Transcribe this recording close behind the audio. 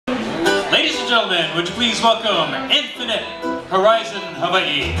gentlemen, would you please welcome Infinite Horizon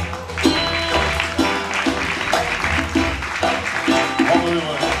Hawai'i.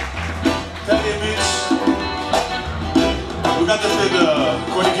 Tell you, Mitch, we got to play the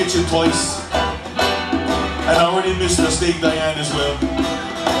Corny Kitchen twice. And I already missed the Steak Diane as well.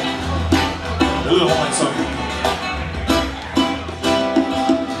 A little Hawaiian song.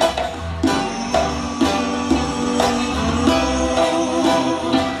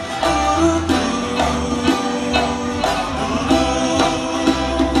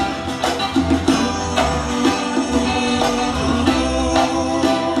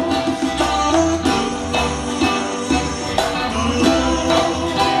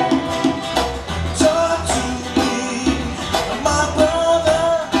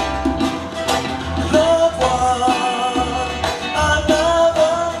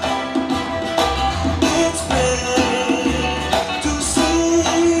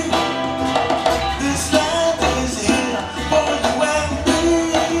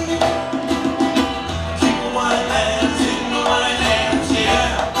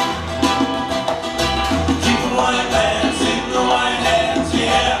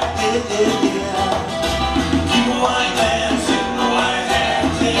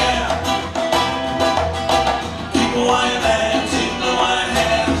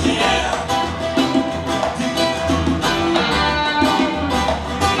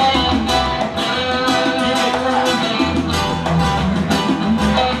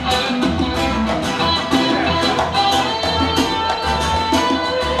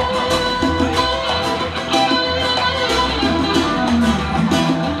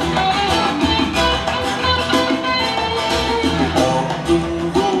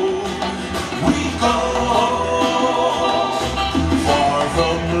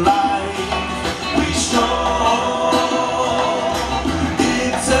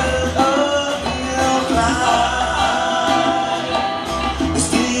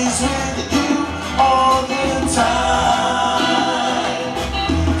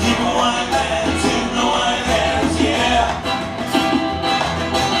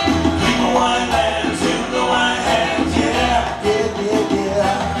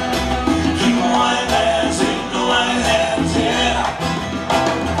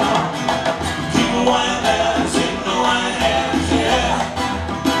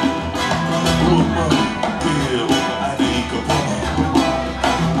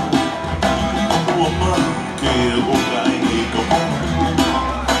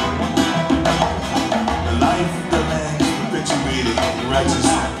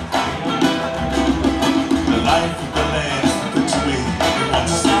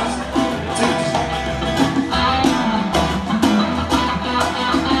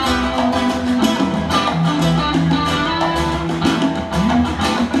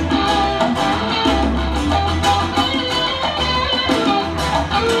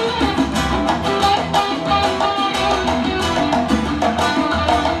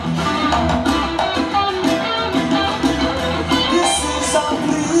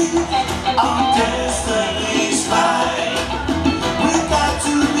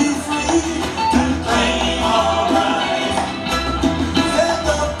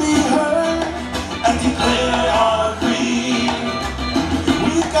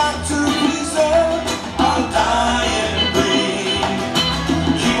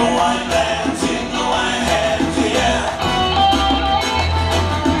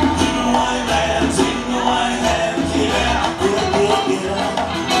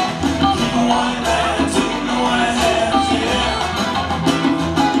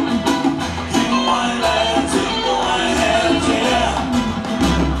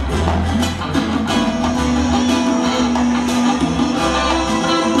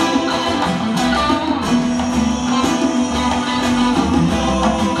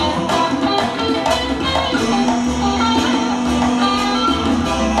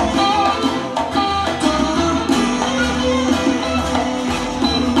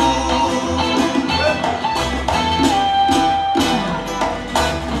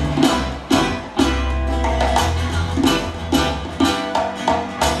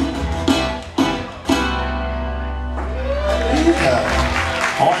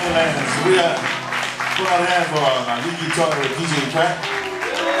 Hawaiian lands. We put our hand for our lead guitar with DJ Pratt.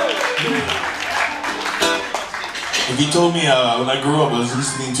 If he told me when I grew up, I was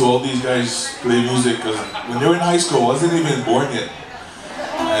listening to all these guys play music, because when they were in high school, I wasn't even born yet.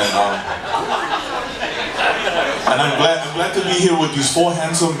 And I'm glad to be here with these four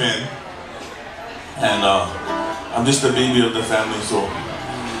handsome men. And I'm just the baby of the family, so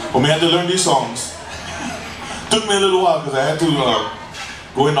when we had to learn these songs, took me a little while because I had to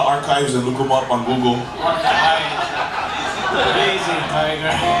Go in the archives and look them up on Google. Amazing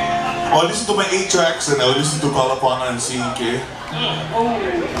tiger. Or listen to my 8 tracks and I'll listen to Kalapana and CNK.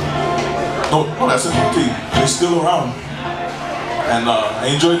 No, that's a new thing. They're still around. And I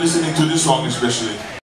enjoy listening to this song especially.